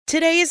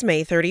Today is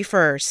May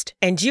 31st,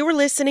 and you are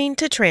listening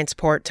to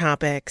Transport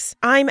Topics.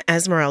 I'm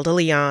Esmeralda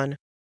Leon.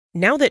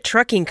 Now that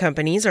trucking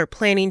companies are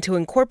planning to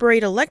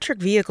incorporate electric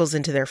vehicles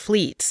into their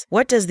fleets,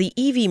 what does the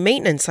EV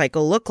maintenance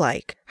cycle look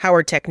like? How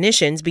are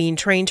technicians being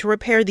trained to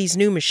repair these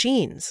new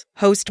machines?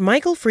 Host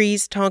Michael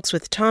Fries talks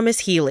with Thomas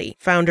Healy,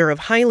 founder of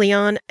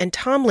Hyliion, and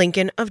Tom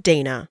Lincoln of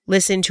Dana.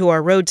 Listen to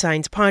our Road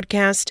Signs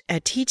podcast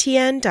at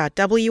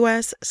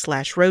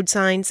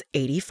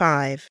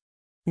ttn.ws/roadsigns85.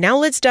 Now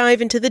let's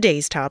dive into the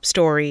day's top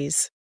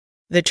stories.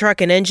 The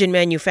Truck and Engine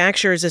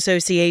Manufacturers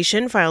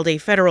Association filed a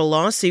federal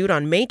lawsuit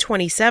on May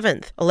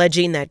 27th,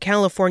 alleging that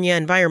California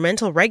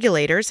environmental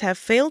regulators have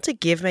failed to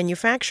give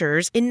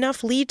manufacturers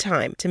enough lead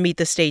time to meet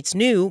the state's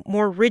new,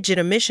 more rigid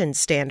emissions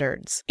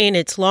standards. In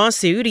its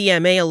lawsuit,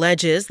 EMA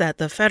alleges that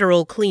the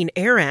Federal Clean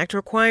Air Act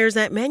requires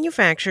that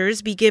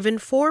manufacturers be given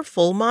 4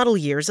 full model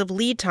years of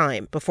lead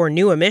time before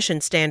new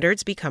emission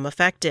standards become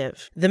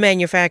effective. The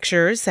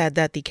manufacturers said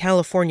that the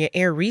California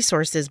Air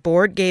Resources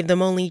Board gave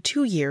them only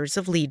 2 years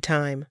of lead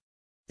time.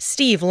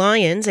 Steve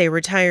Lyons, a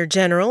retired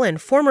general and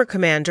former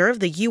commander of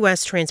the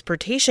U.S.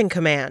 Transportation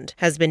Command,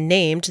 has been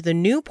named the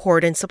new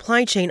port and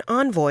supply chain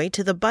envoy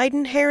to the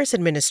Biden-Harris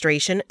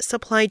administration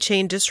Supply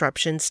Chain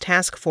Disruptions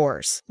Task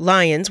Force.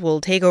 Lyons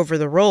will take over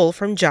the role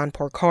from John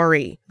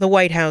Porcari. The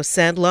White House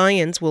said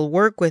Lyons will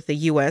work with the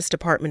U.S.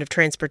 Department of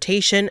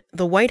Transportation,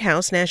 the White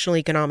House National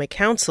Economic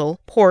Council,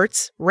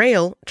 ports,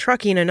 rail,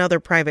 trucking, and other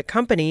private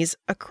companies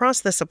across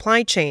the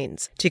supply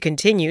chains to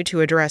continue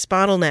to address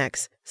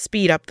bottlenecks,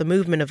 speed up the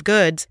movement of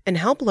goods, and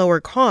help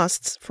lower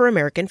costs for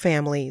American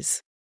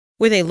families.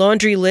 With a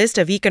laundry list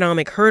of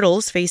economic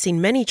hurdles facing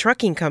many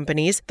trucking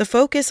companies, the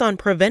focus on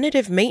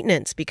preventative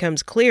maintenance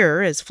becomes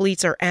clearer as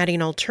fleets are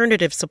adding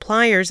alternative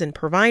suppliers and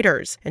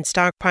providers and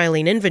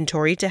stockpiling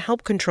inventory to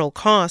help control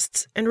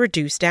costs and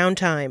reduce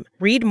downtime.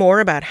 Read more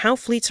about how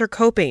fleets are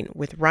coping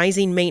with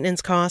rising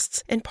maintenance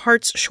costs and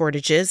parts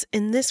shortages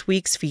in this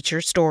week's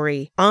feature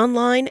story,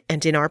 online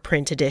and in our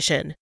print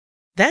edition.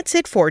 That's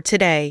it for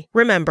today.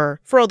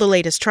 Remember, for all the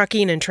latest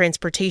trucking and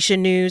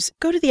transportation news,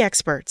 go to the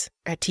experts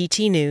at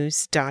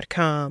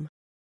ttnews.com.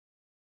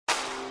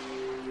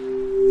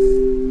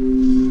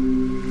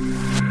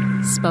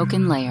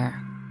 Spoken Layer.